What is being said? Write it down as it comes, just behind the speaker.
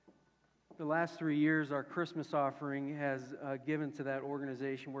the last 3 years, our Christmas offering has given to that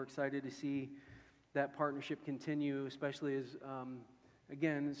organization. We're excited to see that partnership continue, especially as,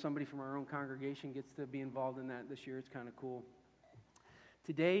 again, somebody from our own congregation gets to be involved in that this year. It's kind of cool.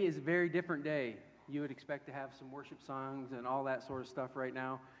 Today is a very different day. You would expect to have some worship songs and all that sort of stuff right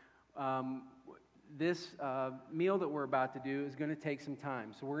now. This meal that we're about to do is going to take some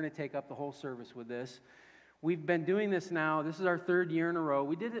time, so we're going to take up the whole service with this. We've been doing this now. This is our third year in a row.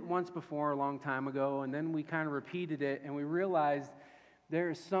 We did it once before a long time ago, and then we kind of repeated it, and we realized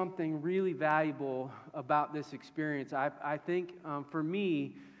there is something really valuable about this experience. I think for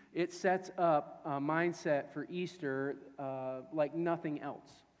me, it sets up a mindset for Easter like nothing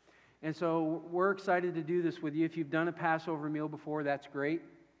else. And so we're excited to do this with you. If you've done a Passover meal before, that's great.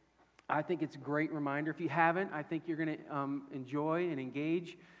 I think it's a great reminder. If you haven't, I think you're going to enjoy and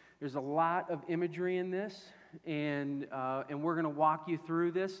engage. There's a lot of imagery in this, and we're going to walk you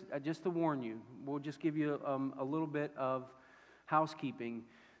through this. Just to warn you, we'll just give you a little bit of housekeeping.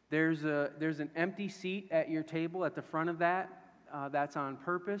 There's an empty seat at your table at the front of that. That's on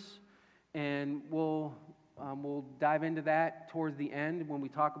purpose, and we'll dive into that towards the end when we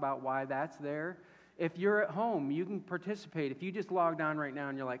talk about why that's there. If you're at home, you can participate. If you just logged on right now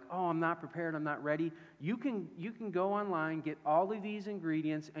and you're like, oh, I'm not prepared, I'm not ready, you can go online, get all of these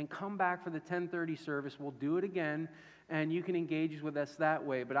ingredients, and come back for the 10:30 service. We'll do it again, and you can engage with us that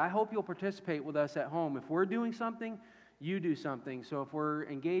way. But I hope you'll participate with us at home. If we're doing something, you do something. So if we're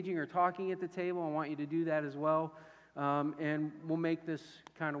engaging or talking at the table, I want you to do that as well, and we'll make this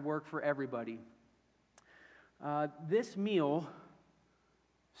kind of work for everybody. This meal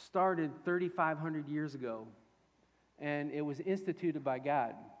started 3,500 years ago, and it was instituted by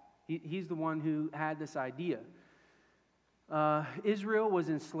God. He's the one who had this idea. Israel was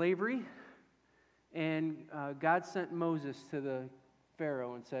in slavery, and God sent Moses to the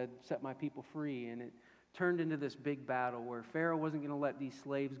Pharaoh and said, set my people free, and it turned into this big battle where Pharaoh wasn't going to let these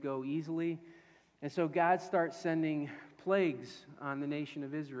slaves go easily, and so God starts sending plagues on the nation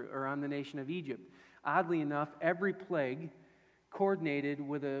of Israel, or on the nation of Egypt. Oddly enough, every plague coordinated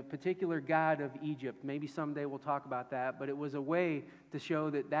with a particular god of Egypt. Maybe someday we'll talk about that, but it was a way to show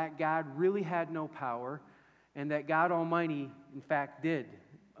that God really had no power and that God Almighty, in fact, did.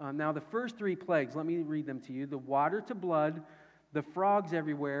 Now, the first three plagues, let me read them to you. The water to blood, the frogs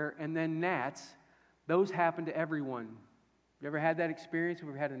everywhere, and then gnats, those happened to everyone. You ever had that experience? Have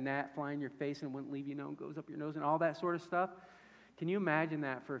you ever had a gnat fly in your face and wouldn't leave you alone, goes up your nose and all that sort of stuff? Can you imagine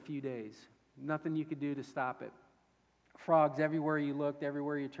that for a few days? Nothing you could do to stop it. Frogs everywhere you looked,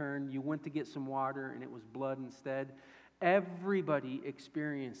 everywhere you turned. You went to get some water, and it was blood instead. Everybody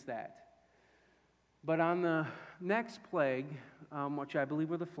experienced that. But on the next plague, which I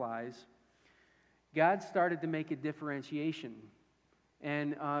believe were the flies, God started to make a differentiation.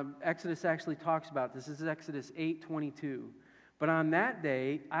 And Exodus actually talks about this. This is Exodus 8:22. But on that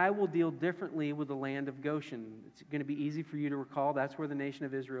day, I will deal differently with the land of Goshen. It's going to be easy for you to recall. That's where the nation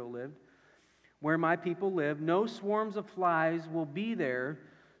of Israel lived. Where my people live, no swarms of flies will be there,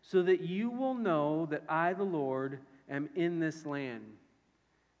 so that you will know that I, the Lord, am in this land.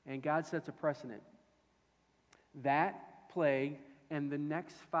 And God sets a precedent. That plague and the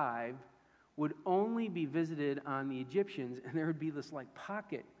next 5 would only be visited on the Egyptians, and there would be this like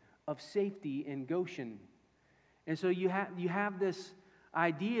pocket of safety in Goshen. And so you have this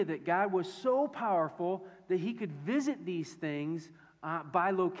idea that God was so powerful that he could visit these things by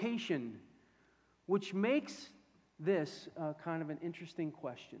location, which makes this kind of an interesting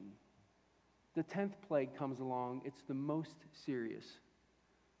question. The 10th plague comes along. It's the most serious.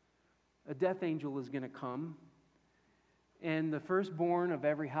 A death angel is going to come, and the firstborn of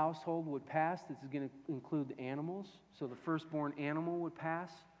every household would pass. This is going to include the animals. So the firstborn animal would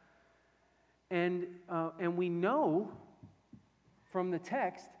pass. And we know from the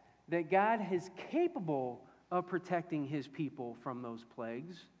text that God is capable of protecting his people from those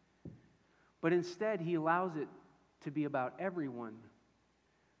plagues. But instead, he allows it to be about everyone.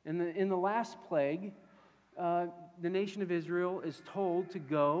 In the last plague, the nation of Israel is told to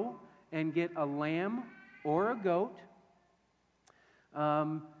go and get a lamb or a goat.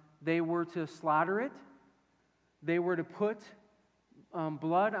 They were to slaughter it. They were to put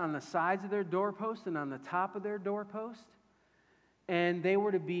blood on the sides of their doorpost and on the top of their doorpost. And they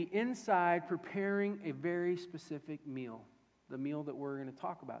were to be inside preparing a very specific meal, the meal that we're going to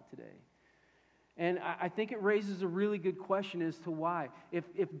talk about today. And I think it raises a really good question as to why.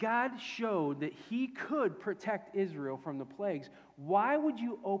 If God showed that he could protect Israel from the plagues, why would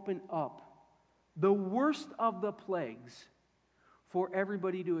you open up the worst of the plagues for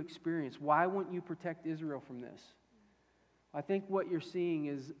everybody to experience? Why wouldn't you protect Israel from this? I think what you're seeing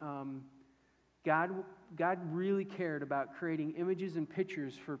is God really cared about creating images and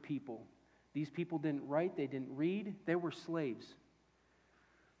pictures for people. These people didn't write, they didn't read, they were slaves.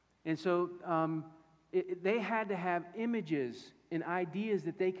 And so they had to have images and ideas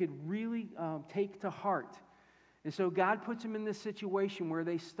that they could really take to heart. And so God puts them in this situation where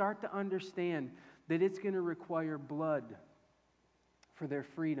they start to understand that it's going to require blood for their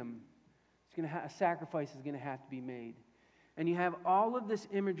freedom. A sacrifice is going to have to be made. And you have all of this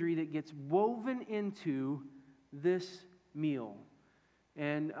imagery that gets woven into this meal.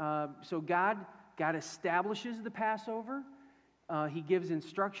 And so God establishes the Passover. He gives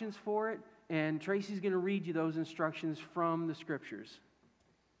instructions for it. And Tracy's going to read you those instructions from the Scriptures.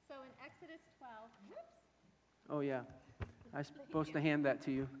 So in Exodus 12... Oh, yeah. I'm supposed to hand that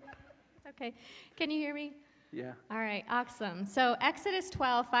to you. Okay. Can you hear me? Yeah. All right. Awesome. So Exodus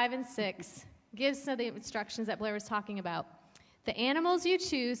 12, 5 and 6 gives some of the instructions that Blair was talking about. The animals you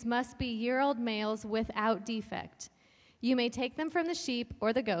choose must be year-old males without defect. You may take them from the sheep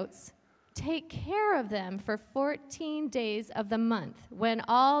or the goats. Take care of them for 14 days of the month, when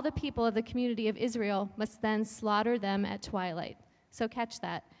all the people of the community of Israel must then slaughter them at twilight. So catch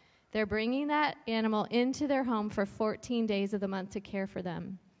that. They're bringing that animal into their home for 14 days of the month to care for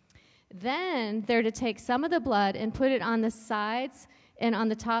them. Then they're to take some of the blood and put it on the sides and on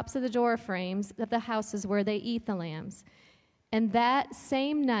the tops of the door frames of the houses where they eat the lambs. And that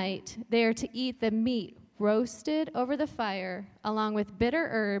same night, they are to eat the meat roasted over the fire, along with bitter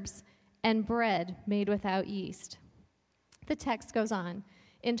herbs and bread made without yeast. The text goes on.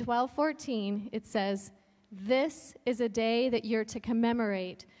 In 12:14, it says, "This is a day that you're to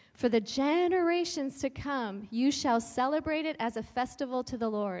commemorate. For the generations to come, you shall celebrate it as a festival to the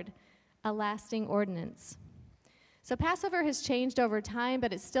Lord, a lasting ordinance." So Passover has changed over time,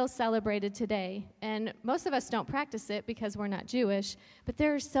 but it's still celebrated today. And most of us don't practice it because we're not Jewish, but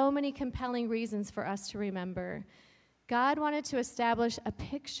there are so many compelling reasons for us to remember. God wanted to establish a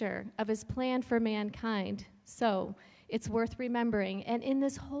picture of his plan for mankind, so it's worth remembering. And in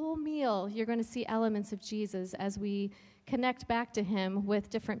this whole meal, you're going to see elements of Jesus as we connect back to him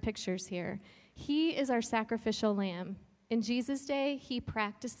with different pictures here. He is our sacrificial lamb. In Jesus' day, he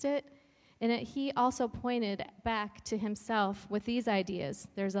practiced it, and he also pointed back to himself with these ideas.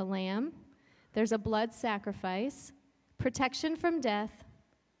 There's a lamb, there's a blood sacrifice, protection from death,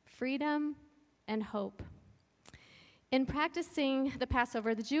 freedom, and hope. In practicing the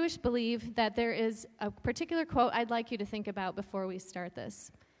Passover, the Jewish believe that there is a particular quote I'd like you to think about before we start this.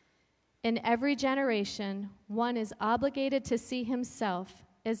 In every generation, one is obligated to see himself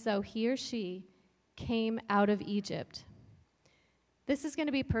as though he or she came out of Egypt. This is going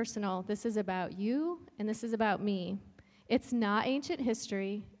to be personal. This is about you, and this is about me. It's not ancient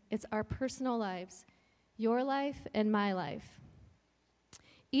history. It's our personal lives, your life and my life.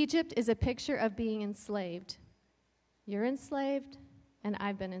 Egypt is a picture of being enslaved. You're enslaved, and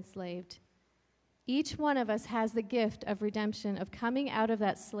I've been enslaved. Each one of us has the gift of redemption, of coming out of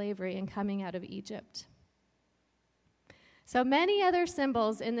that slavery and coming out of Egypt. So many other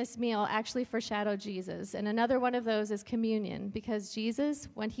symbols in this meal actually foreshadow Jesus, and another one of those is communion, because Jesus,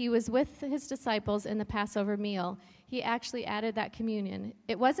 when he was with his disciples in the Passover meal, he actually added that communion.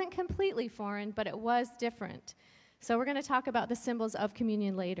 It wasn't completely foreign, but it was different. So we're going to talk about the symbols of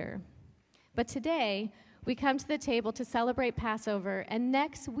communion later. But today, we come to the table to celebrate Passover, and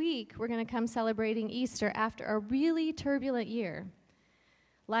next week we're going to come celebrating Easter after a really turbulent year.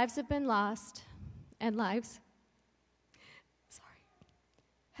 Lives have been lost, and lives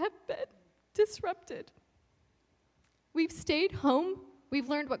have been disrupted. We've stayed home. We've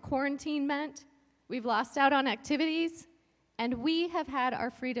learned what quarantine meant. We've lost out on activities, and we have had our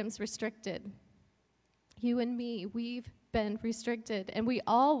freedoms restricted. You and me, we've been restricted, and we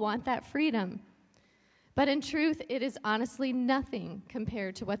all want that freedom. But in truth, it is honestly nothing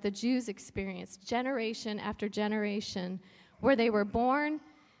compared to what the Jews experienced generation after generation, where they were born,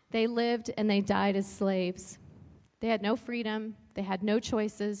 they lived, and they died as slaves. They had no freedom. They had no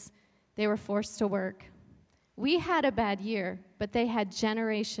choices. They were forced to work. We had a bad year, but they had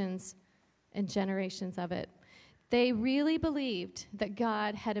generations and generations of it. They really believed that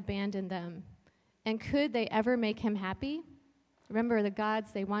God had abandoned them. And could they ever make him happy? Remember, the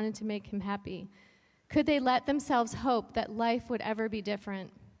gods, they wanted to make him happy. Could they let themselves hope that life would ever be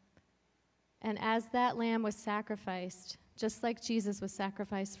different? And as that lamb was sacrificed, just like Jesus was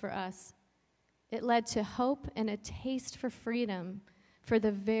sacrificed for us, it led to hope and a taste for freedom for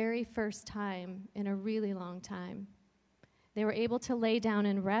the very first time in a really long time. They were able to lay down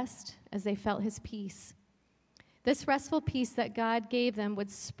and rest as they felt his peace. This restful peace that God gave them would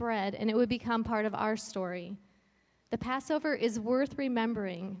spread, and it would become part of our story. The Passover is worth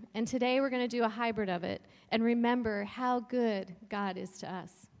remembering, and today we're going to do a hybrid of it and remember how good God is to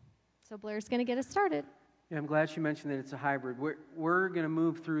us. So Blair's going to get us started. Yeah, I'm glad she mentioned that it's a hybrid. We're going to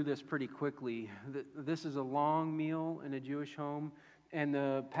move through this pretty quickly. This is a long meal in a Jewish home, and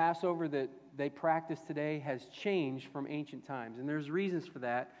the Passover that they practice today has changed from ancient times, and there's reasons for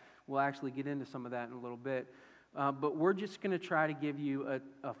that. We'll actually get into some of that in a little bit. But we're just going to try to give you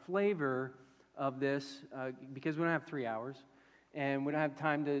a flavor of this because we don't have 3 hours, and we don't have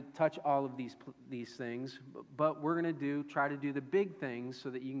time to touch all of these things. But we're going to try to do the big things so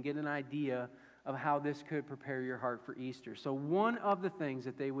that you can get an idea of how this could prepare your heart for Easter. So one of the things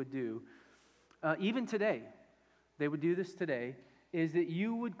that they would do, even today, they would do this today, is that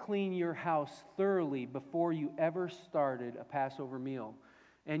you would clean your house thoroughly before you ever started a Passover meal.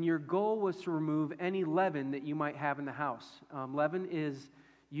 And your goal was to remove any leaven that you might have in the house. Leaven is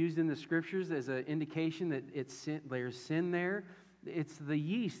used in the Scriptures as an indication that there's sin there. It's the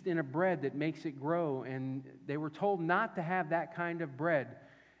yeast in a bread that makes it grow, and they were told not to have that kind of bread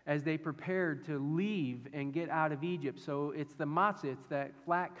as they prepared to leave and get out of Egypt. So it's the matzah, it's that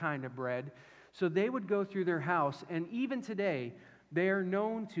flat kind of bread. So they would go through their house, and even today, they are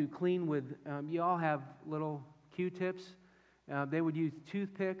known to clean with, you all have little Q-tips. They would use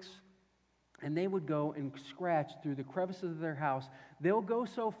toothpicks, and they would go and scratch through the crevices of their house. They'll go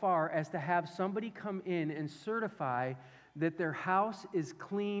so far as to have somebody come in and certify that their house is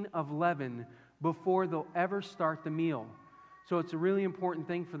clean of leaven before they'll ever start the meal. So it's a really important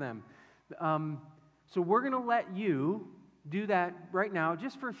thing for them. So we're going to let you do that right now,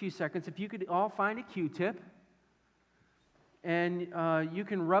 just for a few seconds. If you could all find a Q-tip, and you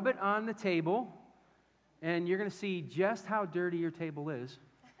can rub it on the table, and you're going to see just how dirty your table is,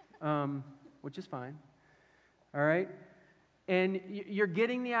 which is fine. All right? And you're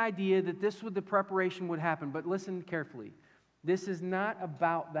getting the idea that the preparation would happen. But listen carefully. This is not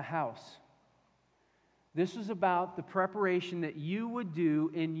about the house. This is about the preparation that you would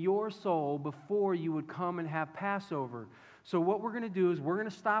do in your soul before you would come and have Passover. So what we're going to do is we're going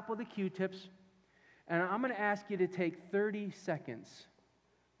to stop with the Q-tips, and I'm going to ask you to take 30 seconds.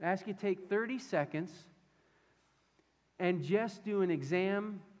 Ask you to take 30 seconds and just do an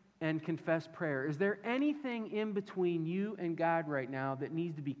exam and confess prayer. Is there anything in between you and God right now that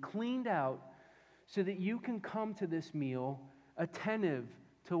needs to be cleaned out so that you can come to this meal attentive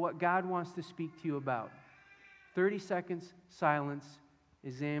to what God wants to speak to you about? 30 seconds, silence,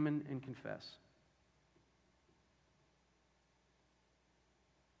 examine, and confess.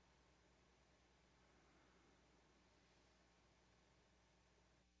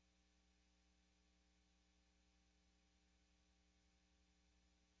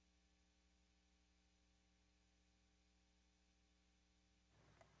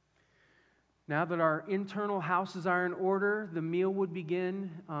 Now that our internal houses are in order, the meal would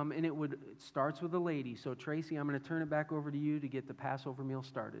begin, and it starts with a lady. So, Tracy, I'm going to turn it back over to you to get the Passover meal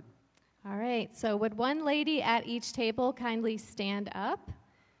started. All right. So would one lady at each table kindly stand up?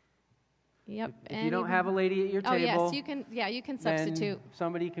 Yep. If you don't have a lady at your table, yes, you can. Yeah, you can substitute.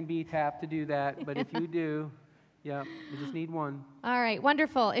 Somebody can be tapped to do that. But if you do, yeah, you just need one. All right.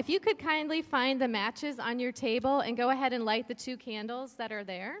 Wonderful. If you could kindly find the matches on your table and go ahead and light the 2 candles that are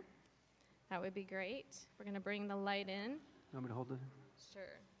there. That would be great. We're going to bring the light in. You want me to hold it? Sure.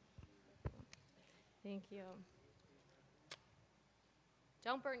 Thank you.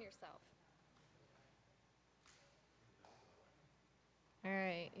 Don't burn yourself. All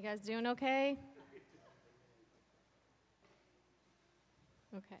right. You guys doing okay?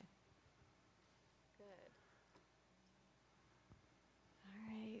 Okay. Good.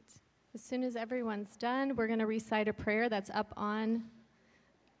 All right. As soon as everyone's done, we're going to recite a prayer that's up on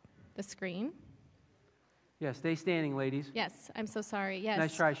the screen. Yeah, stay standing, ladies. Yes, I'm so sorry. Yes.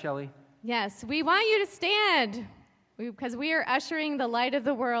 Nice try, Shelley. Yes, we want you to stand because we are ushering the light of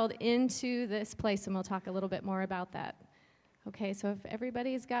the world into this place, and we'll talk a little bit more about that. Okay, so if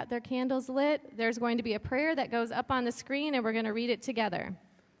everybody's got their candles lit, there's going to be a prayer that goes up on the screen, and we're going to read it together.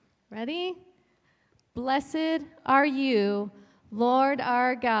 Ready? Blessed are you, Lord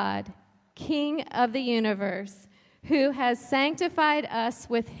our God, King of the universe, who has sanctified us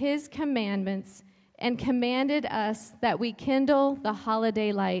with his commandments and commanded us that we kindle the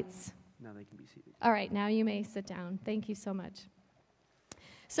holiday lights. Now they can be seated. All right, now you may sit down. Thank you so much.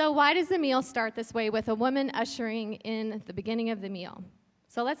 So why does the meal start this way with a woman ushering in the beginning of the meal?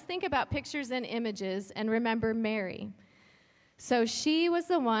 So let's think about pictures and images and remember Mary. So she was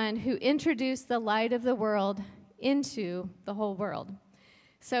the one who introduced the light of the world into the whole world.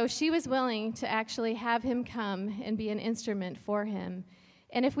 So she was willing to actually have him come and be an instrument for him.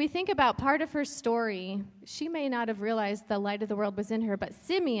 And if we think about part of her story, she may not have realized the light of the world was in her, but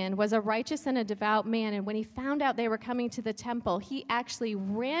Simeon was a righteous and a devout man, and when he found out they were coming to the temple, he actually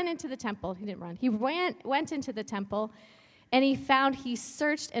ran into the temple. He didn't run. He went into the temple, and he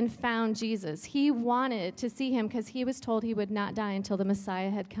searched and found Jesus. He wanted to see him because he was told he would not die until the Messiah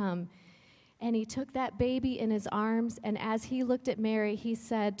had come. And he took that baby in his arms, and as he looked at Mary, he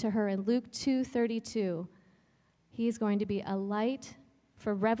said to her in Luke 2:32, he is going to be a light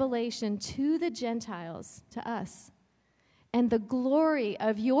for revelation to the Gentiles, to us, and the glory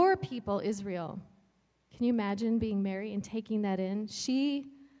of your people, Israel. Can you imagine being Mary and taking that in? She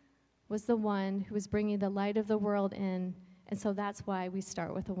was the one who was bringing the light of the world in, and so that's why we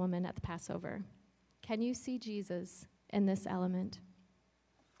start with a woman at the Passover. Can you see Jesus in this element?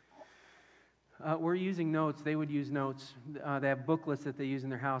 We're using notes. They would use notes. They have booklets that they use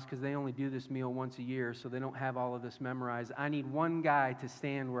in their house because they only do this meal once a year, so they don't have all of this memorized. I need one guy to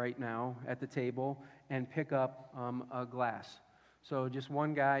stand right now at the table and pick up a glass. So just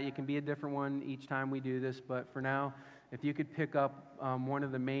one guy. It can be a different one each time we do this, but for now, if you could pick up one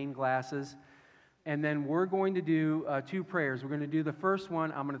of the main glasses. And then we're going to do two prayers. We're going to do the first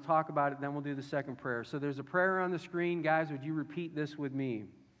one. I'm going to talk about it, then we'll do the second prayer. So there's a prayer on the screen. Guys, would you repeat this with me?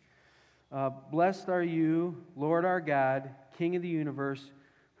 Blessed are you, Lord our God, King of the universe,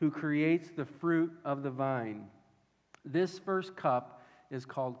 who creates the fruit of the vine. This first cup is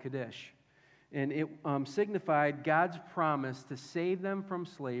called Kaddish, and it signified God's promise to save them from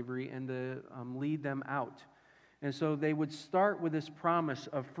slavery and to lead them out. And so they would start with this promise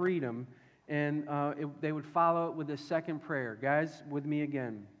of freedom, and they would follow it with a second prayer. Guys, with me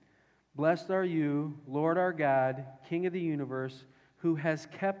again. Blessed are you, Lord our God, King of the universe, who has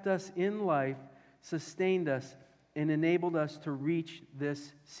kept us in life, sustained us, and enabled us to reach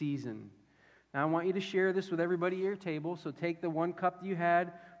this season. Now, I want you to share this with everybody at your table. So take the one cup that you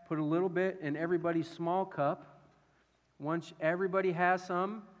had, put a little bit in everybody's small cup. Once everybody has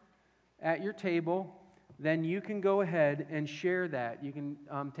some at your table, then you can go ahead and share that. You can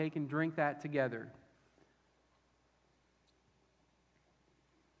take and drink that together.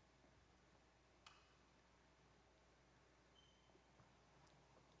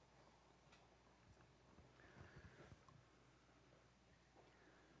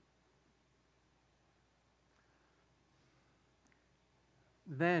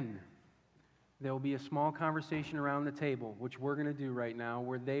 Then there will be a small conversation around the table, which we're going to do right now,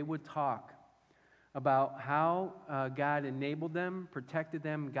 where they would talk about how God enabled them, protected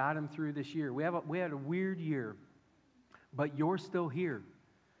them, got them through this year. We had a weird year, but you're still here.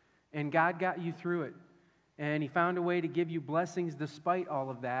 And God got you through it. And He found a way to give you blessings despite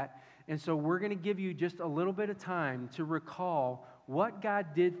all of that. And so we're going to give you just a little bit of time to recall what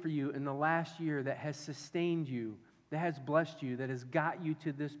God did for you in the last year that has sustained you, that has blessed you, that has got you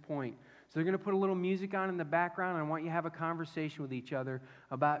to this point. So they're going to put a little music on in the background, and I want you to have a conversation with each other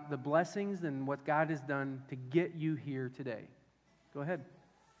about the blessings and what God has done to get you here today. Go ahead.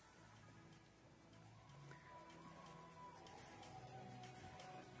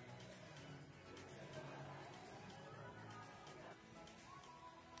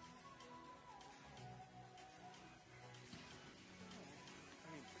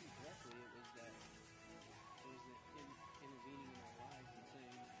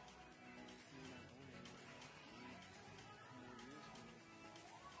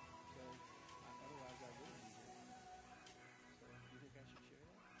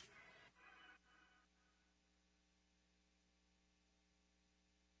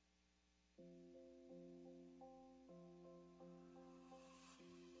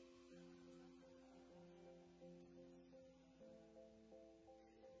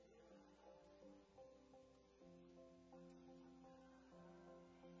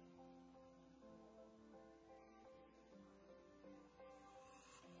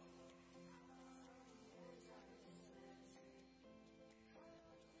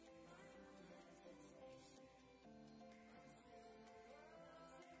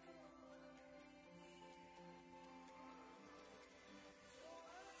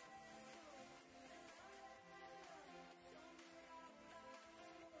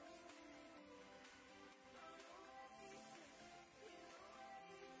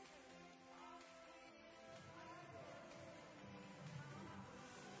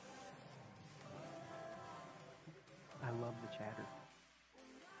 I love the chatter.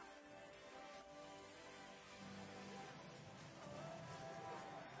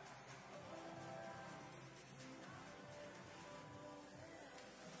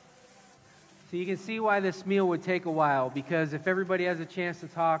 So you can see why this meal would take a while, because if everybody has a chance to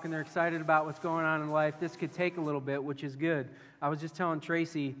talk and they're excited about what's going on in life, this could take a little bit, which is good. I was just telling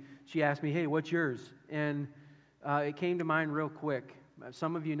Tracy, she asked me, hey, what's yours? And it came to mind real quick.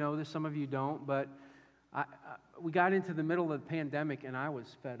 Some of you know this, some of you don't, but we got into the middle of the pandemic and I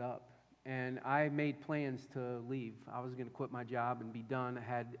was fed up. And I made plans to leave. I was going to quit my job and be done. I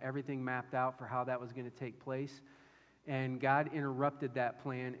had everything mapped out for how that was going to take place. And God interrupted that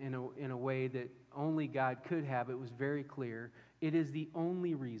plan in a way that only God could have. It was very clear. It is the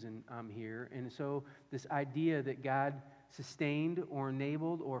only reason I'm here. And so this idea that God sustained or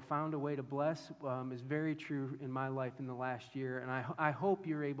enabled or found a way to bless is very true in my life in the last year. And I hope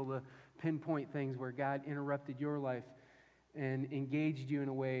you're able to pinpoint things where God interrupted your life and engaged you in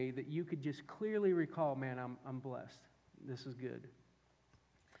a way that you could just clearly recall, man, I'm blessed. This is good.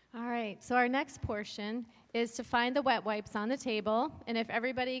 All right, so our next portion is to find the wet wipes on the table, and if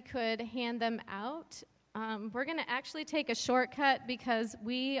everybody could hand them out. We're going to actually take a shortcut because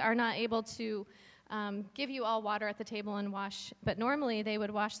we are not able to give you all water at the table and wash, but normally they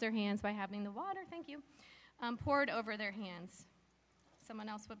would wash their hands by having the water, thank you, poured over their hands. Someone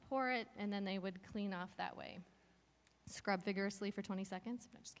else would pour it, and then they would clean off that way. Scrub vigorously for 20 seconds.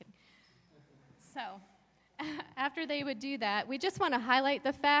 No, just kidding. So after they would do that, we just want to highlight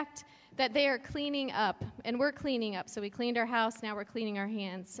the fact that they are cleaning up, and we're cleaning up. So we cleaned our house, now we're cleaning our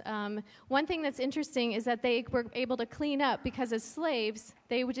hands. One thing that's interesting is that they were able to clean up because as slaves,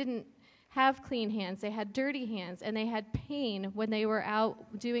 they didn't have clean hands. They had dirty hands, and they had pain when they were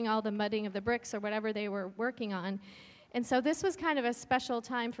out doing all the mudding of the bricks or whatever they were working on. And so this was kind of a special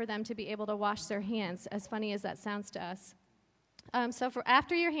time for them to be able to wash their hands, as funny as that sounds to us. So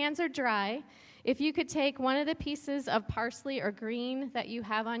after your hands are dry, if you could take one of the pieces of parsley or green that you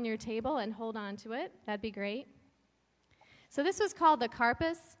have on your table and hold on to it, that'd be great. So this was called the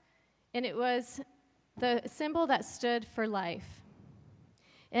karpas, and it was the symbol that stood for life.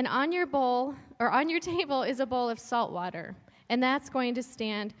 And on your bowl, or on your table, is a bowl of salt water, and that's going to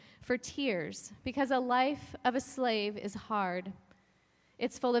stand for tears, because a life of a slave is hard.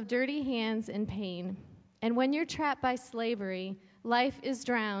 It's full of dirty hands and pain. And when you're trapped by slavery, life is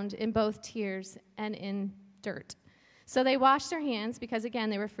drowned in both tears and in dirt. So they washed their hands because, again,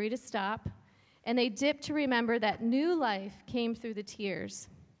 they were free to stop, and they dipped to remember that new life came through the tears.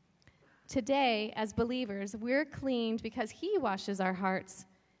 Today, as believers, we're cleaned because he washes our hearts,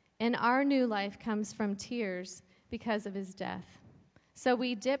 and our new life comes from tears because of his death. So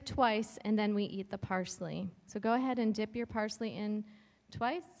we dip twice, and then we eat the parsley. So go ahead and dip your parsley in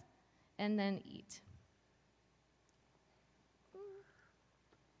twice, and then eat.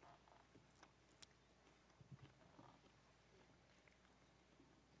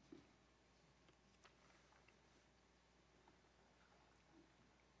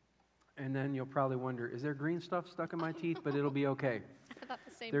 And then you'll probably wonder, is there green stuff stuck in my teeth? But it'll be okay. I thought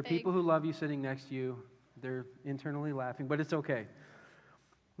the same There are thing. people who love you sitting next to you. They're internally laughing, but it's okay.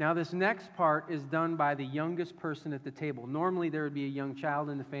 Now, this next part is done by the youngest person at the table. Normally, there would be a young child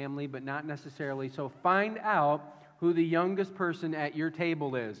in the family, but not necessarily. So find out who the youngest person at your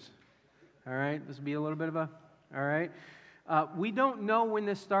table is. All right? This will be a little bit of a, all right? We don't know when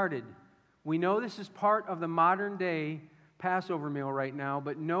this started. We know this is part of the modern day Passover meal right now,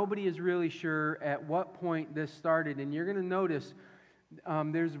 but nobody is really sure at what point this started. And you're going to notice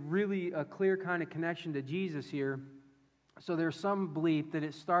there's really a clear kind of connection to Jesus here. So there's some belief that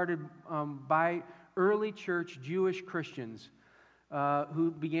it started by early church Jewish Christians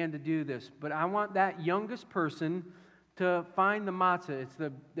who began to do this. But I want that youngest person to find the matzah.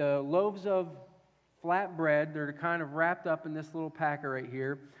 It's the loaves of flat bread. They're kind of wrapped up in this little packer right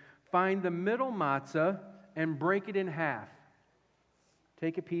here. Find the middle matzah and break it in half.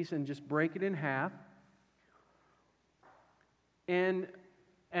 Take a piece and just break it in half. And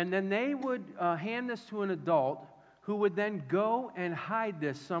then they would hand this to an adult who would then go and hide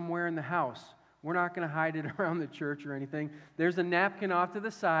this somewhere in the house. We're not going to hide it around the church or anything. There's a napkin off to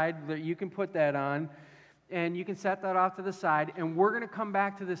the side that you can put that on, and you can set that off to the side, and we're going to come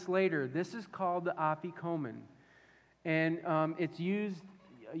back to this later. This is called the afikomen, and it's used.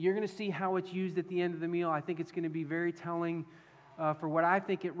 You're going to see how it's used at the end of the meal. I think it's going to be very telling for what I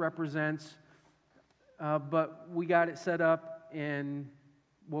think it represents, but we got it set up, and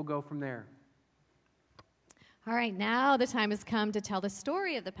we'll go from there. All right, now the time has come to tell the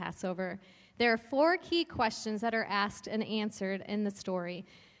story of the Passover. There are 4 key questions that are asked and answered in the story.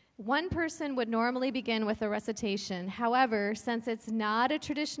 One person would normally begin with a recitation. However, since it's not a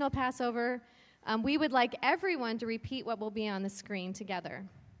traditional Passover, we would like everyone to repeat what will be on the screen together.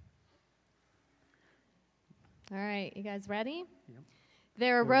 All right, you guys ready? Yep.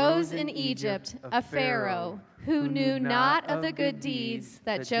 There arose in Egypt a Pharaoh who knew not of the good deeds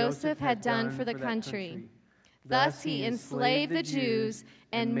that Joseph had done for the country. Thus he enslaved the Jews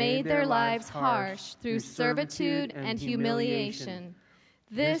and made their lives harsh through servitude and humiliation.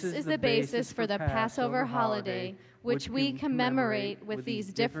 This is the basis for the Passover holiday, which we commemorate with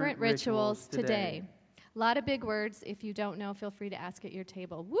these different rituals today. A lot of big words. If you don't know, feel free to ask at your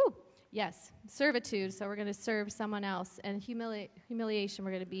table. Woo! Yes, servitude, so we're going to serve someone else, and humiliation,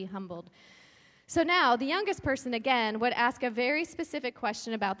 we're going to be humbled. So now, the youngest person, again, would ask a very specific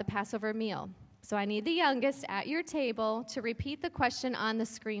question about the Passover meal. So I need the youngest at your table to repeat the question on the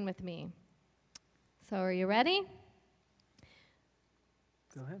screen with me. So are you ready?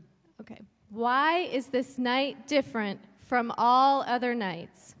 Go ahead. Okay. Why is this night different from all other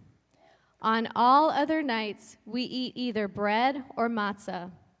nights? On all other nights, we eat either bread or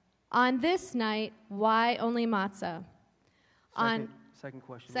matzah. On this night, why only matzah? Second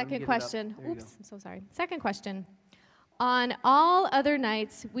question. Second question. Oops, I'm so sorry. Second question. On all other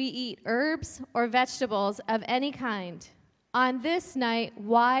nights, we eat herbs or vegetables of any kind. On this night,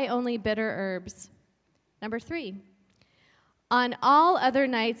 why only bitter herbs? Number 3. On all other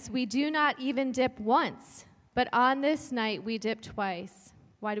nights, we do not even dip once, but on this night, we dip twice.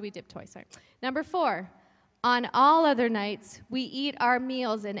 Why do we dip twice? Sorry. Number 4. On all other nights, we eat our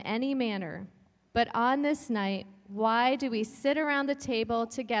meals in any manner, but on this night, why do we sit around the table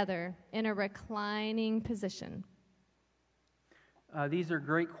together in a reclining position? These are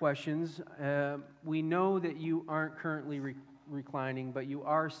great questions. We know that you aren't currently reclining, but you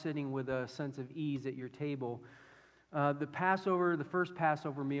are sitting with a sense of ease at your table. The first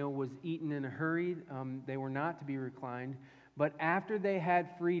Passover meal was eaten in a hurry. They were not to be reclined. But after they had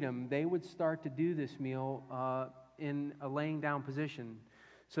freedom, they would start to do this meal in a laying down position.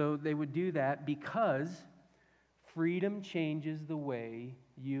 So they would do that because freedom changes the way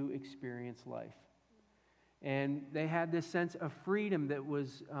you experience life. And they had this sense of freedom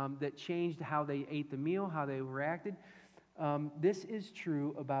that changed how they ate the meal, how they reacted. This is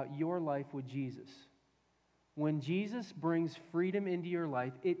true about your life with Jesus. When Jesus brings freedom into your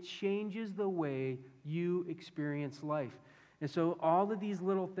life, it changes the way you experience life. And so all of these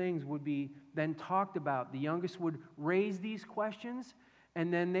little things would be then talked about. The youngest would raise these questions,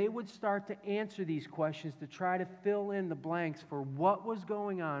 and then they would start to answer these questions to try to fill in the blanks for what was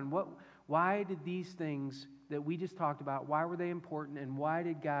going on. Why did these things that we just talked about, why were they important, and why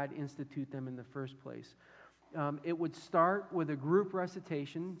did God institute them in the first place? It would start with a group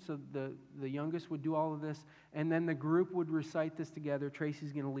recitation, so the youngest would do all of this, and then the group would recite this together.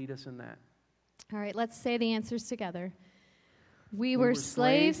 Tracy's going to lead us in that. All right, let's say the answers together. We were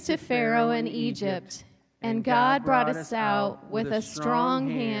slaves to Pharaoh in Egypt, and God brought us out with a strong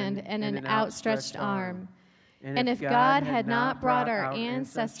hand and an outstretched arm. And if God had not brought our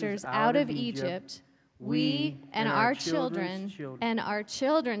ancestors out of Egypt, we and our children and our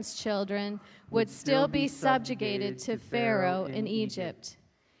children's children would still be subjugated to Pharaoh in Egypt.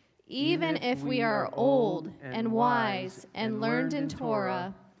 Even if we are old and wise and learned in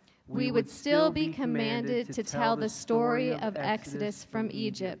Torah, we would still be commanded to tell the story of Exodus from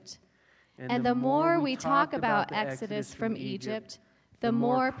Egypt. And the more we talk about Exodus from Egypt, the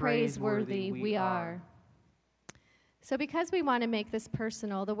more praiseworthy we are. So because we want to make this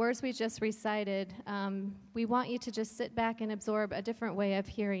personal, the words we just recited, we want you to just sit back and absorb a different way of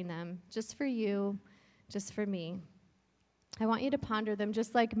hearing them, just for you, just for me. I want you to ponder them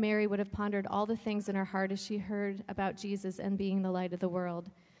just like Mary would have pondered all the things in her heart as she heard about Jesus and being the light of the world.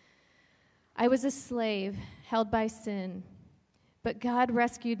 I was a slave, held by sin, but God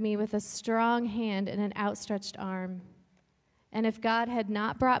rescued me with a strong hand and an outstretched arm. And if God had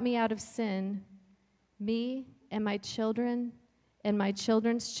not brought me out of sin, me and my children and my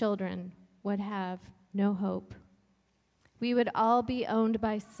children's children would have no hope. We would all be owned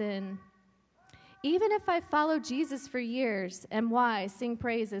by sin. Even if I followed Jesus for years, am wise, sing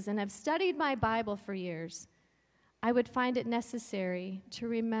praises, and have studied my Bible for years, I would find it necessary to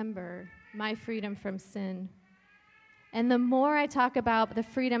remember my freedom from sin. And the more I talk about the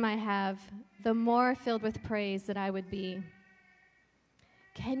freedom I have, the more filled with praise that I would be.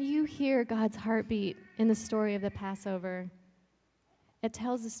 Can you hear God's heartbeat in the story of the Passover? It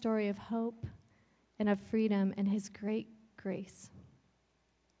tells the story of hope and of freedom and his great grace.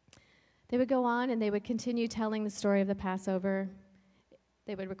 They would go on and they would continue telling the story of the Passover.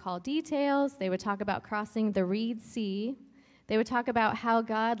 They would recall details. They would talk about crossing the Reed Sea. They would talk about how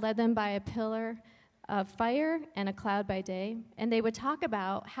God led them by a pillar of fire and a cloud by day. And they would talk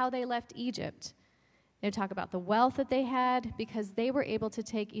about how they left Egypt. They would talk about the wealth that they had because they were able to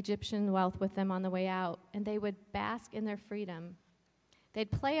take Egyptian wealth with them on the way out. And they would bask in their freedom.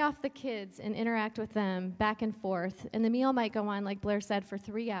 They'd play off the kids and interact with them back and forth, and the meal might go on, like Blair said, for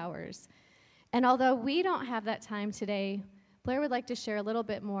 3 hours. And although we don't have that time today, Blair would like to share a little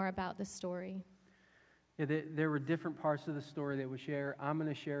bit more about the story. Yeah, there were different parts of the story they would share. I'm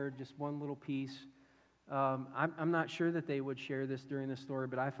going to share just one little piece. I'm not sure that they would share this during the story,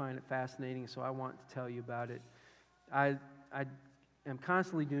 but I find it fascinating, so I want to tell you about it. I am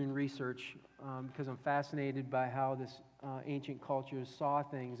constantly doing research because I'm fascinated by how this ancient culture saw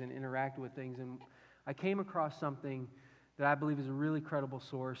things and interacted with things. And I came across something that I believe is a really credible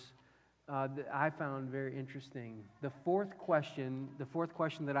source that I found very interesting. The fourth question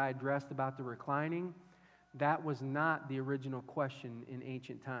that I addressed about the reclining, that was not the original question in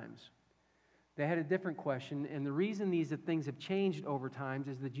ancient times. They had a different question, and the reason these things have changed over time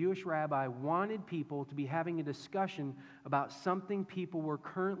is the Jewish rabbi wanted people to be having a discussion about something people were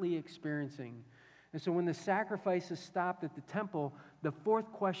currently experiencing. And so when the sacrifices stopped at the temple, the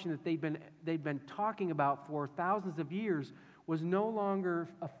fourth question that they'd been talking about for thousands of years was no longer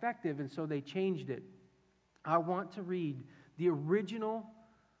effective, and so they changed it. I want to read the original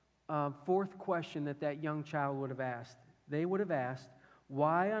fourth question that young child would have asked. They would have asked,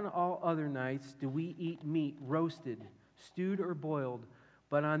 "Why on all other nights do we eat meat roasted, stewed, or boiled,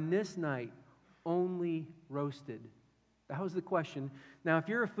 but on this night only roasted?" That was the question. Now, if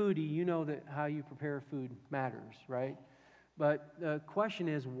you're a foodie, you know that how you prepare food matters, right? But the question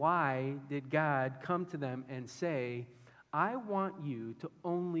is, why did God come to them and say, "I want you to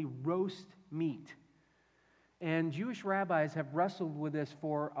only roast meat"? And Jewish rabbis have wrestled with this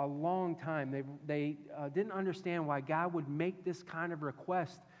for a long time. They didn't understand why God would make this kind of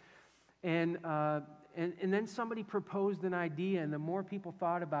request. And then somebody proposed an idea, and the more people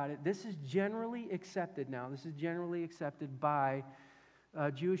thought about it, this is generally accepted now. This is generally accepted by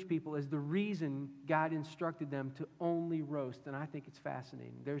Jewish people as the reason God instructed them to only roast. And I think it's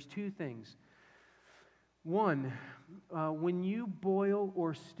fascinating. There's two things. One, when you boil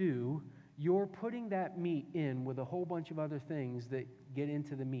or stew, you're putting that meat in with a whole bunch of other things that get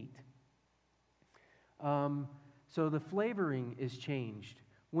into the meat. So the flavoring is changed.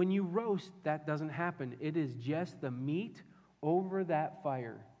 When you roast, that doesn't happen. It is just the meat over that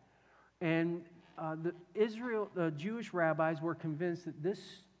fire. And the Jewish rabbis were convinced that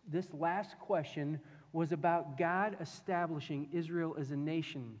this last question was about God establishing Israel as a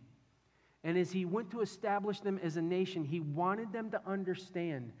nation. And as he went to establish them as a nation, he wanted them to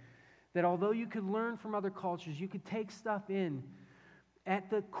understand that although you could learn from other cultures, you could take stuff in, at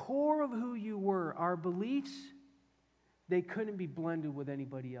the core of who you were, our beliefs, they couldn't be blended with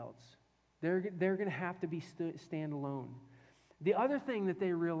anybody else. They're going to have to be stand alone. The other thing that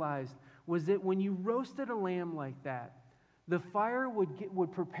they realized was that when you roasted a lamb like that, the fire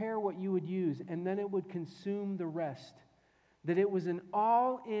would prepare what you would use, and then it would consume the rest. That it was an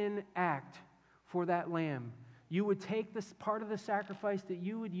all-in act for that lamb. You would take this part of the sacrifice that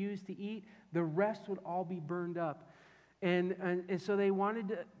you would use to eat, the rest would all be burned up. And so they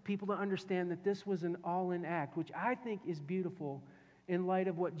wanted people to understand that this was an all-in act, which I think is beautiful in light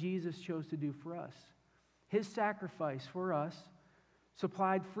of what Jesus chose to do for us. His sacrifice for us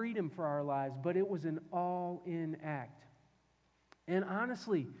supplied freedom for our lives, but it was an all-in act. And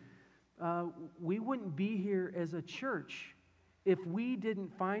honestly, we wouldn't be here as a church if we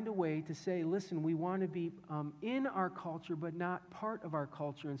didn't find a way to say, listen, we want to be in our culture, but not part of our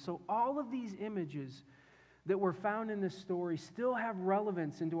culture. And so all of these images that were found in this story still have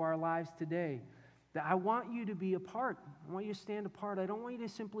relevance into our lives today. That I want you to be a part. I want you to stand apart. I don't want you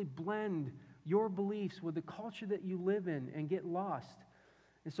to simply blend your beliefs with the culture that you live in and get lost.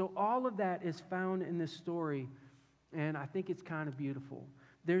 And so all of that is found in this story, and I think it's kind of beautiful.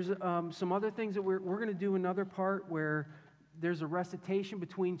 There's some other things that we're going to do another part where there's a recitation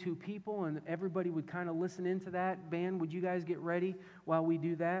between two people, and everybody would kind of listen into that. Band, would you guys get ready while we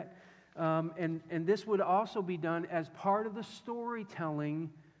do that? And this would also be done as part of the storytelling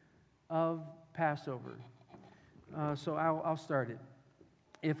of Passover. So I'll start it.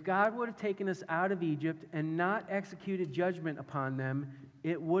 If God would have taken us out of Egypt and not executed judgment upon them,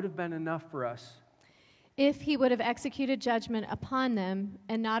 it would have been enough for us. If he would have executed judgment upon them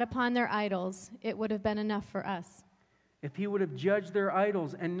and not upon their idols, it would have been enough for us. If he would have judged their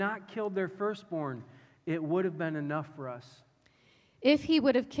idols and not killed their firstborn, it would have been enough for us. If he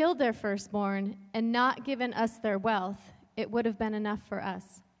would have killed their firstborn and not given us their wealth, it would have been enough for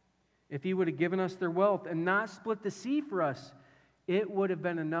us. If he would have given us their wealth and not split the sea for us, it would have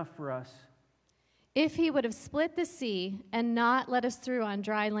been enough for us. If he would have split the sea and not let us through on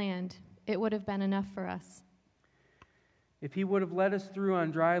dry land, it would have been enough for us. If he would have led us through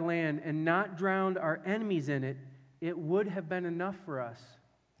on dry land and not drowned our enemies in it, it would have been enough for us.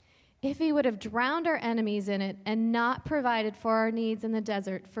 If he would have drowned our enemies in it and not provided for our needs in the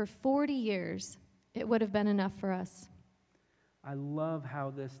desert for 40 years, it would have been enough for us. I love how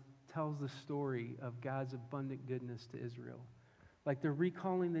this tells the story of God's abundant goodness to Israel. Like they're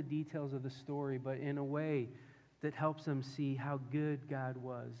recalling the details of the story, but in a way that helps them see how good God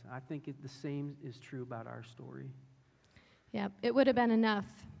was. I think the same is true about our story. Yeah, it would have been enough.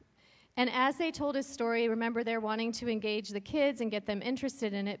 And as they told his story, remember, they're wanting to engage the kids and get them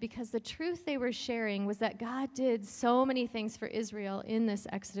interested in it, because the truth they were sharing was that God did so many things for Israel in this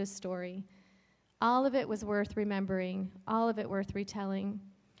Exodus story. All of it was worth remembering, all of it worth retelling.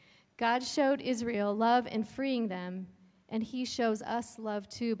 God showed Israel love in freeing them, and he shows us love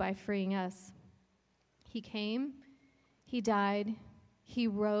too by freeing us. He came, he died, he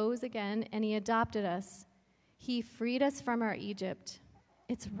rose again, and he adopted us. He freed us from our Egypt.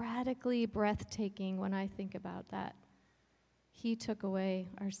 It's radically breathtaking when I think about that. He took away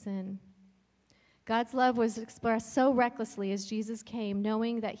our sin. God's love was expressed so recklessly as Jesus came,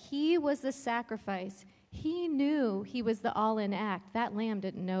 knowing that he was the sacrifice. He knew he was the all-in act. That lamb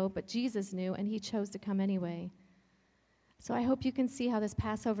didn't know, but Jesus knew, and he chose to come anyway. So I hope you can see how this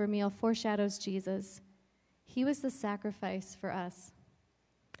Passover meal foreshadows Jesus. He was the sacrifice for us.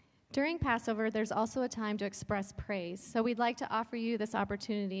 During Passover, there's also a time to express praise. So we'd like to offer you this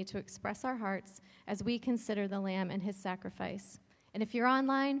opportunity to express our hearts as we consider the Lamb and his sacrifice. And if you're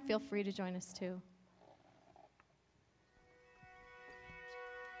online, feel free to join us too.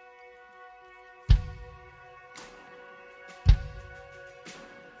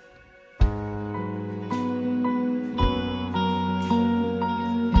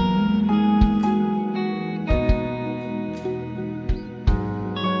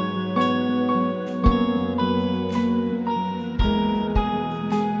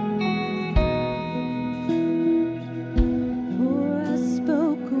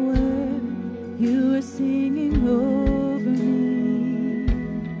 You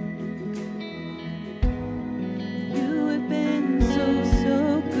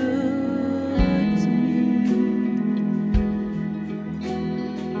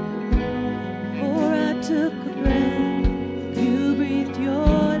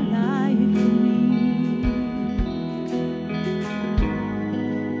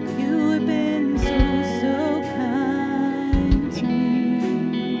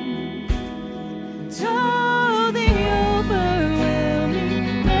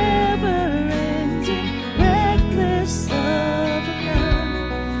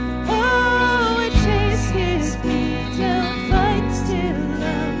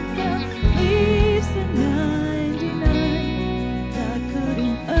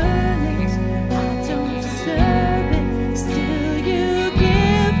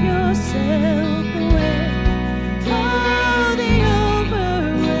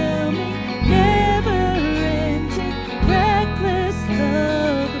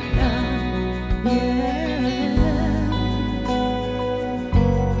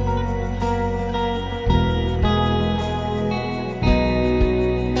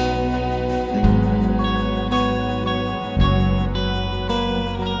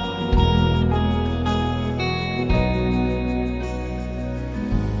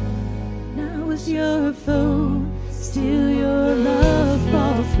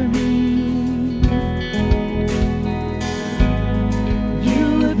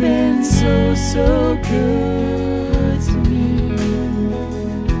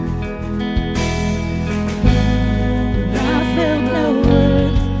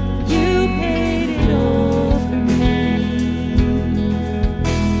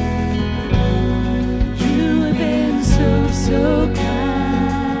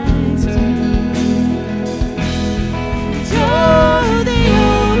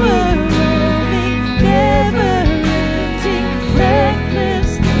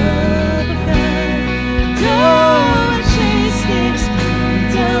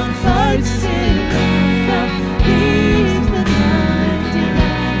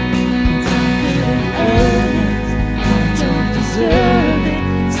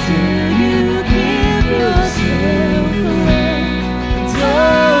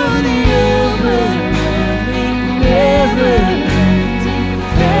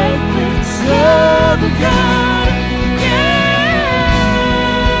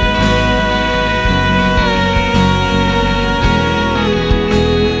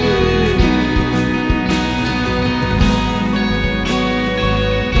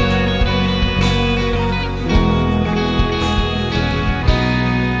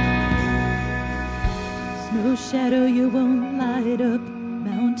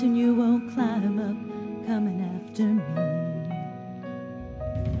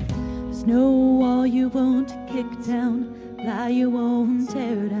Snow wall you won't kick down, lie you won't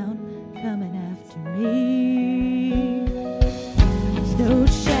tear down, coming after me. Snow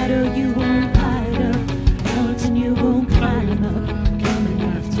shadow you won't hide up, mountain you won't climb up, coming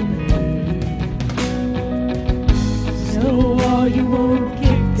after me. Snow wall you won't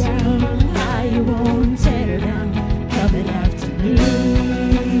kick down, lie you won't tear down, coming after me.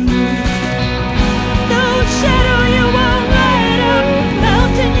 Snow shadow you won't light up,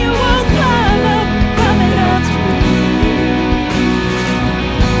 mountain you won't climb up, coming after me.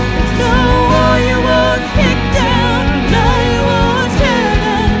 Snow wall you won't kick down, lie you won't tear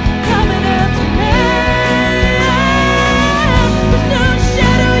down, coming after me. Snow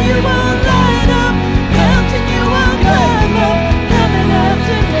shadow you won't light up, mountain you won't climb up, coming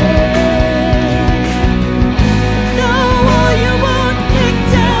after me. Snow wall you won't kick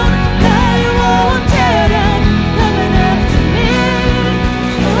down, lie you won't tear down, coming after me.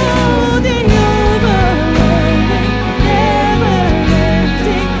 Oh, the overwhelming, never-ending,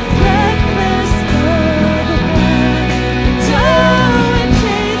 reckless love of God. Oh, it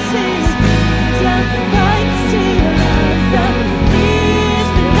chases down, fights till life that leaves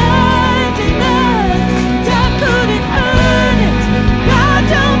the 99. I couldn't earn it, God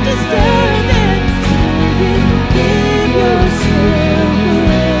don't deserve it, still you give yourself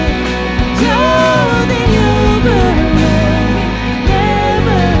away. Oh, the overwhelming,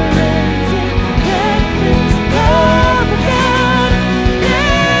 never-ending, reckless love of God.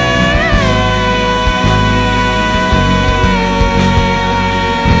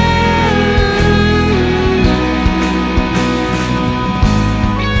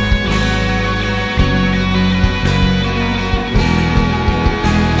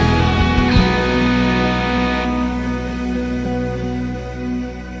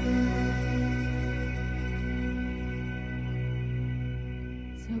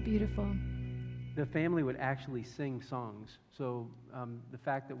 So beautiful. The family would actually sing songs. So the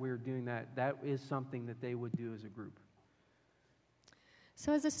fact that we're doing that is something that they would do as a group.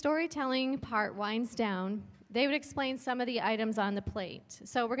 So as the storytelling part winds down, they would explain some of the items on the plate.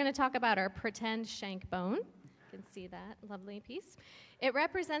 So we're going to talk about our pretend shank bone. You can see that lovely piece. It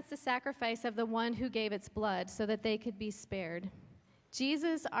represents the sacrifice of the one who gave its blood so that they could be spared.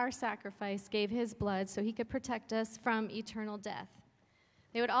 Jesus, our sacrifice, gave his blood so he could protect us from eternal death.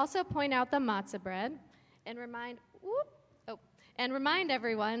 They would also point out the matzah bread and remind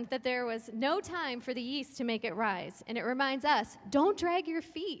everyone that there was no time for the yeast to make it rise. And it reminds us, don't drag your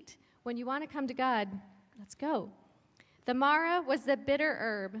feet. When you want to come to God, let's go. The marah was the bitter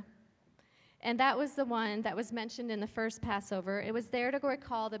herb, and that was the one that was mentioned in the first Passover. It was there to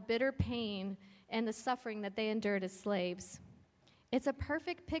recall the bitter pain and the suffering that they endured as slaves. It's a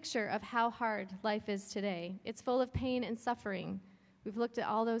perfect picture of how hard life is today. It's full of pain and suffering. We've looked at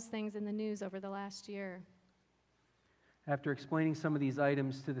all those things in the news over the last year. After explaining some of these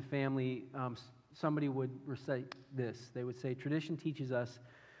items to the family, somebody would recite this. They would say, tradition teaches us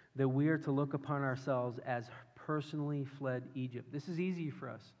that we are to look upon ourselves as personally fled Egypt. This is easy for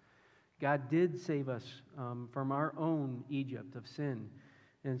us. God did save us from our own Egypt of sin.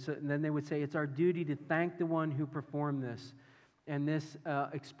 And then they would say, it's our duty to thank the one who performed this. And this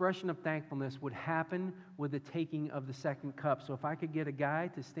expression of thankfulness would happen with the taking of the second cup. So if I could get a guy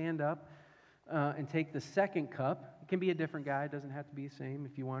to stand up and take the second cup, it can be a different guy, it doesn't have to be the same.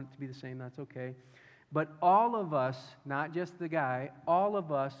 If you want it to be the same, that's okay. But all of us, not just the guy, all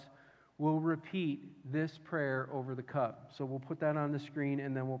of us will repeat this prayer over the cup. So we'll put that on the screen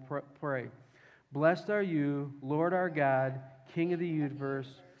and then we'll pray. Blessed are you, Lord our God, King of the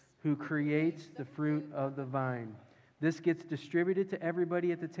universe, who creates the fruit of the vine. This gets distributed to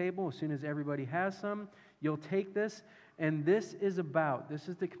everybody at the table. As soon as everybody has some, you'll take this. And this is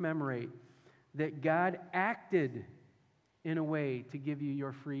to commemorate that God acted in a way to give you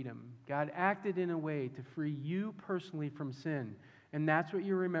your freedom. God acted in a way to free you personally from sin. And that's what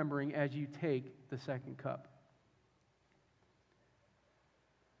you're remembering as you take the second cup.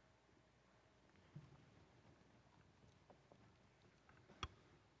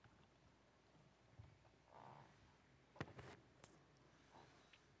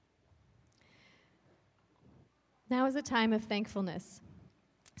 Now is a time of thankfulness.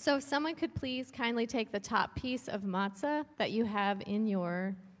 So if someone could please kindly take the top piece of matzah that you have in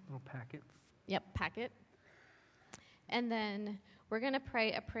your little packet. Packet. And then we're going to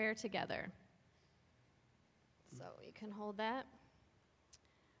pray a prayer together. So you can hold that.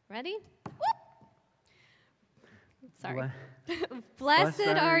 Ready? Whoop! Sorry. Blessed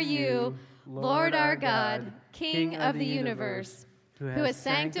are you, Lord our God, King of the universe, who has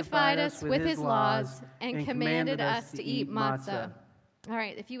sanctified us with his laws and commanded us to eat matzah. All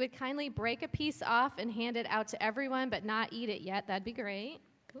right, if you would kindly break a piece off and hand it out to everyone, but not eat it yet, that'd be great.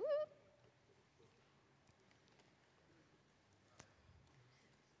 Ooh.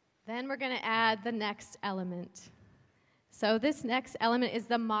 Then we're going to add the next element. So this next element is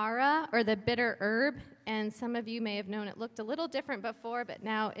the mara, or the bitter herb, and some of you may have known it looked a little different before, but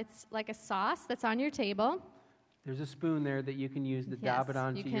now it's like a sauce that's on your table. There's a spoon there that you can use to dab it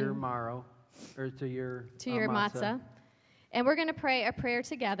onto your marrow, or to your matzah. And we're going to pray a prayer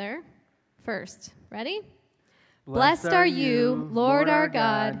together first. Ready? Blessed are you, Lord our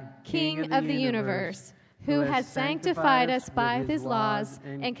God, King of the universe, who has sanctified us by his laws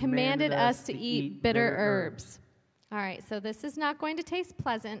and commanded us to eat bitter herbs. All right, so this is not going to taste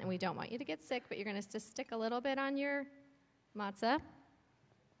pleasant, and we don't want you to get sick, but you're going to just stick a little bit on your matzah.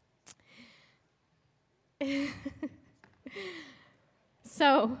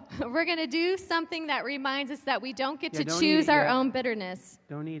 So we're going to do something that reminds us that we don't get to choose our own bitterness.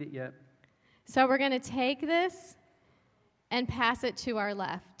 Don't eat it yet. So we're going to take this and pass it to our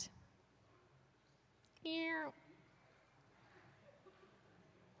left.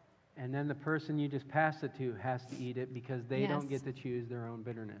 And then the person you just passed it to has to eat it because they don't get to choose their own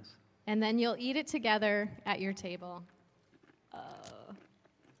bitterness. And then you'll eat it together at your table.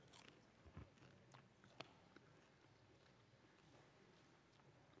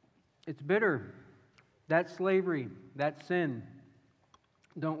 It's bitter. That's slavery. That's sin.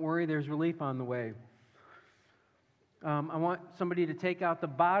 Don't worry, there's relief on the way. I want somebody to take out the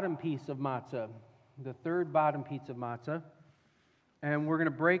bottom piece of matzah, the third bottom piece of matzah, and we're going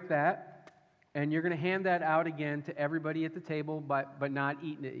to break that, and you're going to hand that out again to everybody at the table, but not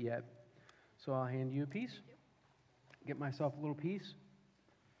eating it yet. So I'll hand you a piece. Get myself a little piece.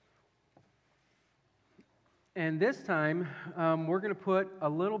 And this time, we're going to put a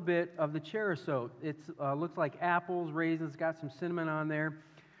little bit of the cherasot. It looks like apples, raisins, got some cinnamon on there.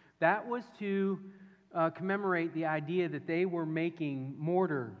 That was to commemorate the idea that they were making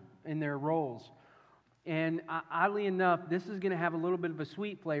mortar in their rolls. And oddly enough, this is going to have a little bit of a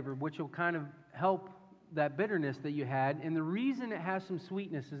sweet flavor, which will kind of help that bitterness that you had. And the reason it has some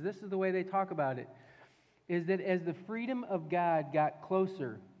sweetness is this is the way they talk about it, is that as the freedom of God got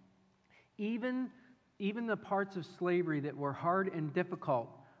closer, even the parts of slavery that were hard and difficult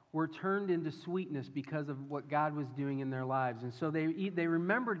were turned into sweetness because of what God was doing in their lives. And so they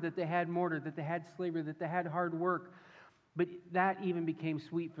remembered that they had mortar, that they had slavery, that they had hard work, but that even became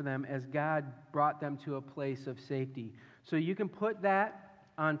sweet for them as God brought them to a place of safety. So you can put that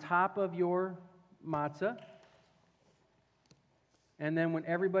on top of your matzah, and then when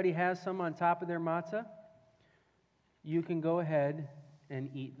everybody has some on top of their matzah, you can go ahead and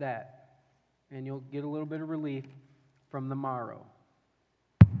eat that. And you'll get a little bit of relief from the marrow.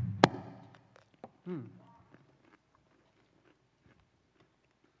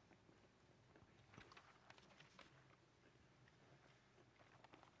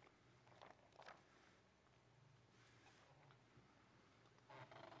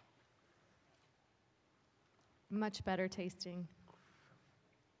 Much better tasting.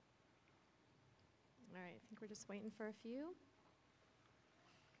 All right, I think we're just waiting for a few.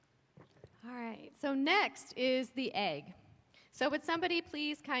 All right, so next is the egg. So would somebody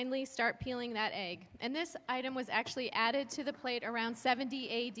please kindly start peeling that egg? And this item was actually added to the plate around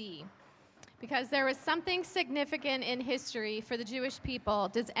 70 AD because there was something significant in history for the Jewish people.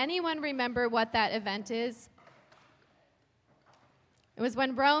 Does anyone remember what that event is? It was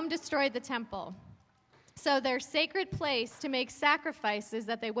when Rome destroyed the temple. So their sacred place to make sacrifices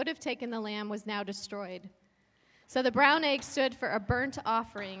that they would have taken the lamb was now destroyed. So the brown egg stood for a burnt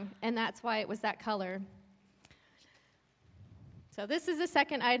offering, and that's why it was that color. So this is the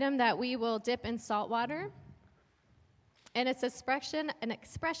second item that we will dip in salt water. And it's an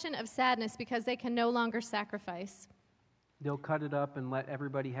expression of sadness because they can no longer sacrifice. They'll cut it up and let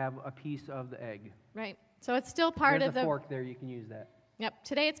everybody have a piece of the egg. Right. So it's still part of the... There's a fork there, you can use that. Yep.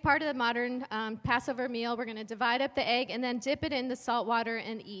 Today it's part of the modern Passover meal. We're going to divide up the egg and then dip it in the salt water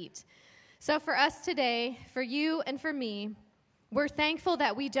and eat. So for us today, for you and for me, we're thankful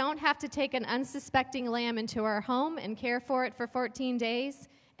that we don't have to take an unsuspecting lamb into our home and care for it for 14 days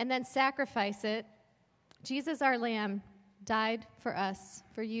and then sacrifice it. Jesus, our lamb, died for us,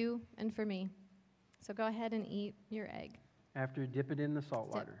 for you and for me. So go ahead and eat your egg. After dip it in the salt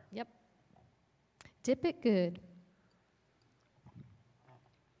water. Yep. Dip it good.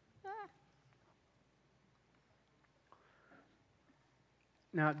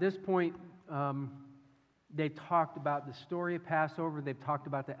 Now, at this point, they talked about the story of Passover. They've talked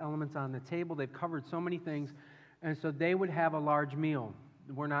about the elements on the table. They've covered so many things. And so they would have a large meal.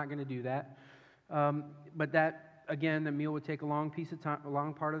 We're not going to do that. But that again, the meal would take a long piece of time, a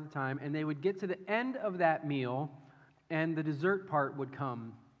long part of the time, and they would get to the end of that meal, and the dessert part would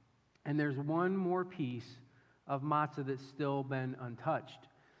come. And there's one more piece of matzah that's still been untouched.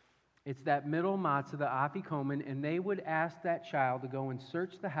 It's that middle matzah, the afikomen, and they would ask that child to go and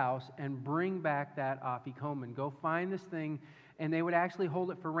search the house and bring back that afikomen. Go find this thing, and they would actually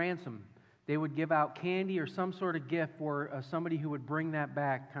hold it for ransom. They would give out candy or some sort of gift for somebody who would bring that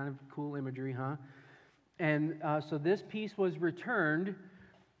back. Kind of cool imagery, huh? And so this piece was returned,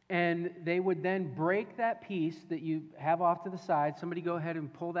 and they would then break that piece that you have off to the side. Somebody go ahead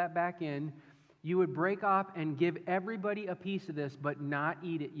and pull that back in. You would break off and give everybody a piece of this, but not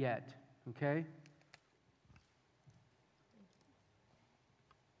eat it yet, okay?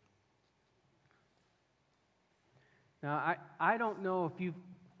 Now, I don't know if you've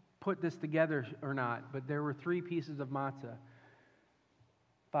put this together or not, but there were 3 pieces of matzah.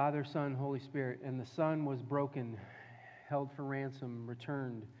 Father, Son, Holy Spirit. And the Son was broken, held for ransom,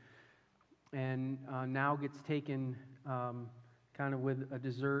 returned, and now gets taken kind of with a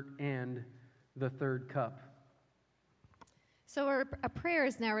dessert and the 3rd cup. So a prayer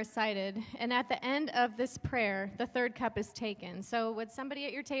is now recited, and at the end of this prayer, the 3rd cup is taken. So would somebody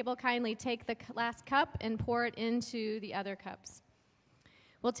at your table kindly take the last cup and pour it into the other cups?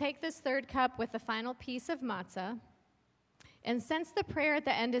 We'll take this 3rd cup with the final piece of matzah. And since the prayer at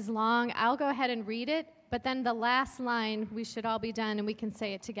the end is long, I'll go ahead and read it, but then the last line, we should all be done, and we can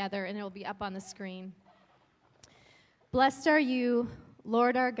say it together, and it will be up on the screen. Blessed are you,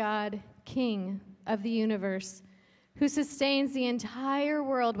 Lord our God, King of the universe, who sustains the entire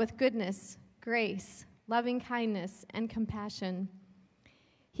world with goodness, grace, loving kindness, and compassion.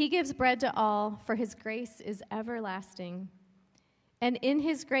 He gives bread to all, for his grace is everlasting. And in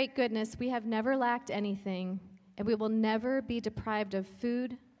his great goodness we have never lacked anything, and we will never be deprived of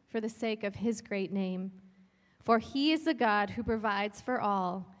food for the sake of his great name. For he is the God who provides for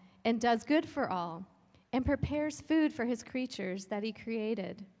all, and does good for all, and prepares food for his creatures that he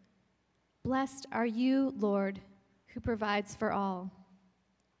created. Blessed are you, Lord, who provides for all.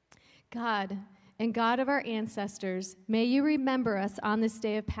 God and God of our ancestors, may you remember us on this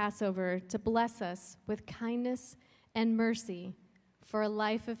day of Passover to bless us with kindness and mercy for a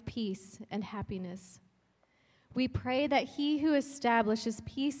life of peace and happiness. We pray that he who establishes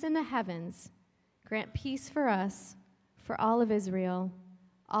peace in the heavens grant peace for us, for all of Israel,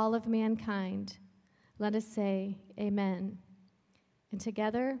 all of mankind. Let us say amen. And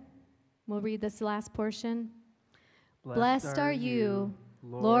together, we'll read this last portion. Blessed are you,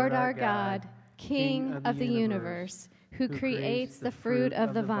 Lord our God, King of the universe, who creates the fruit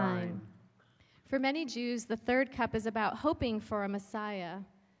of the vine. For many Jews, the 3rd cup is about hoping for a Messiah.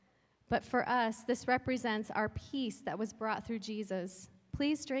 But for us, this represents our peace that was brought through Jesus.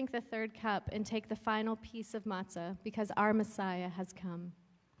 Please drink the 3rd cup and take the final piece of matzah, because our Messiah has come.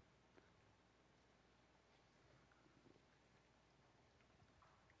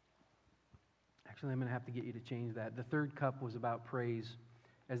 Actually, I'm going to have to get you to change that. The 3rd cup was about praise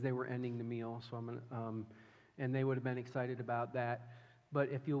as they were ending the meal, so I'm going to, and they would have been excited about that. But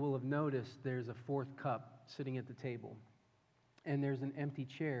if you will have noticed, there's a 4th cup sitting at the table, and there's an empty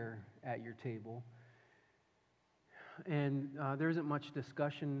chair at your table. And there isn't much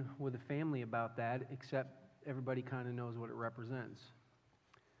discussion with the family about that, except everybody kind of knows what it represents.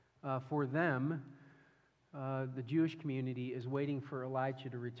 For them, the Jewish community is waiting for Elijah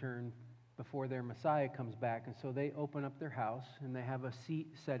to return before their Messiah comes back. And so they open up their house, and they have a seat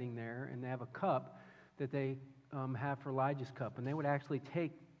setting there, and they have a cup that they have for Elijah's cup. And they would actually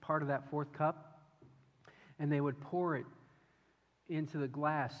take part of that 4th cup, and they would pour it into the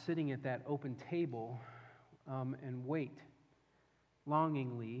glass sitting at that open table, and wait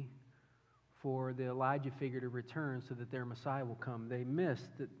longingly for the Elijah figure to return so that their Messiah will come. They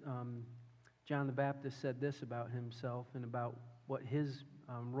missed that John the Baptist said this about himself and about what his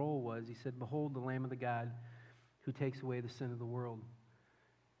role was. He said, "Behold the Lamb of the God who takes away the sin of the world."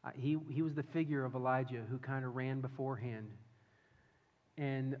 He was the figure of Elijah who kind of ran beforehand.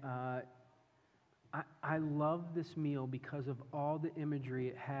 And I love this meal because of all the imagery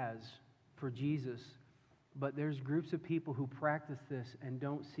it has for Jesus. But there's groups of people who practice this and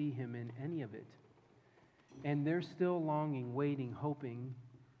don't see him in any of it. And they're still longing, waiting, hoping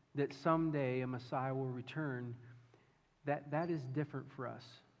that someday a Messiah will return. That is different for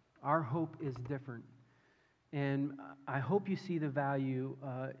us. Our hope is different. And I hope you see the value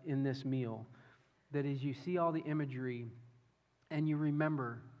in this meal. That as you see all the imagery and you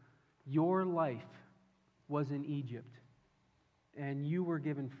remember your life was in Egypt and you were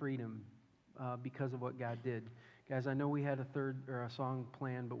given freedom because of what God did. Guys, I know we had a song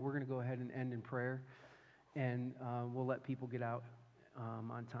planned, but we're going to go ahead and end in prayer. and we'll let people get out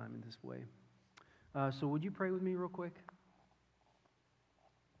on time in this way. So would you pray with me real quick?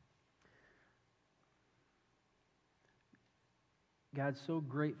 God, so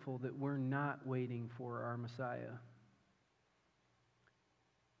grateful that we're not waiting for our Messiah.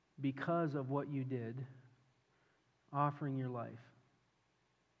 Because of what you did, offering your life,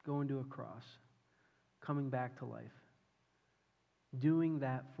 going to a cross, coming back to life, doing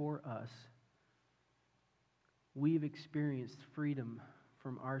that for us, we've experienced freedom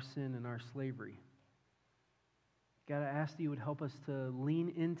from our sin and our slavery. God, I ask that you would help us to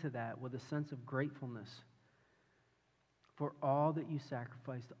lean into that with a sense of gratefulness for all that you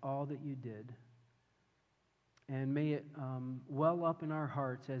sacrificed, all that you did. And may it well up in our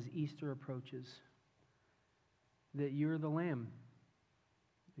hearts as Easter approaches that you're the Lamb.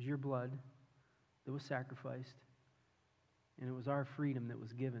 It was your blood that was sacrificed, and it was our freedom that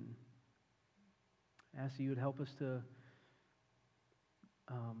was given. I ask that you would help us to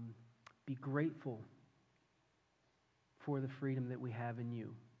be grateful for the freedom that we have in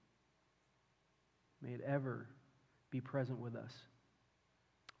you. May it ever be present with us.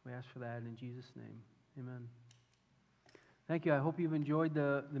 We ask for that in Jesus' name. Amen. Thank you. I hope you've enjoyed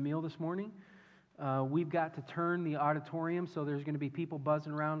the meal this morning. We've got to turn the auditorium, so there's going to be people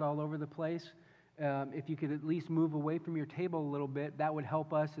buzzing around all over the place. If you could at least move away from your table a little bit, that would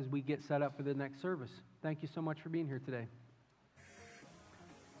help us as we get set up for the next service. Thank you so much for being here today.